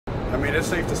I mean, it's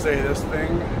safe to say this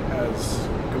thing has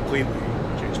completely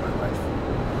changed my life.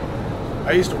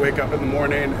 I used to wake up in the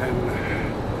morning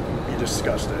and be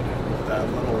disgusted with that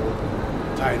little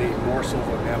tiny morsel of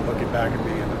a man looking back at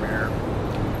me in the mirror.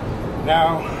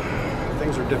 Now,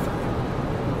 things are different.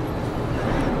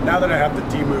 Now that I have the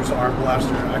DMoose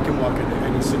Armblaster, I can walk into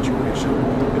any situation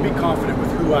and be confident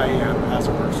with who I am as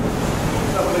a person.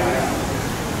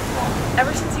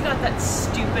 Ever since he got that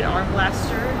stupid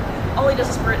Armblaster, all he does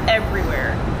is wear it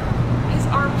everywhere. His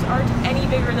arms aren't any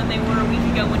bigger than they were a week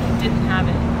ago when he didn't have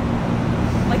it.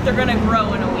 Like they're gonna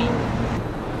grow in a week.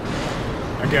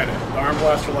 I get it. The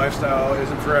Armblaster lifestyle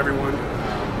isn't for everyone.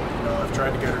 You know, I've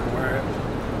tried to get her to wear it.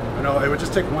 I know it would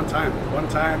just take one time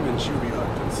and she would be hooked.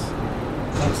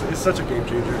 Honestly, it's such a game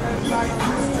changer. I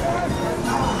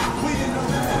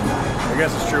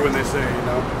guess it's true when they say, you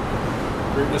know,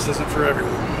 greatness isn't for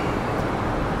everyone.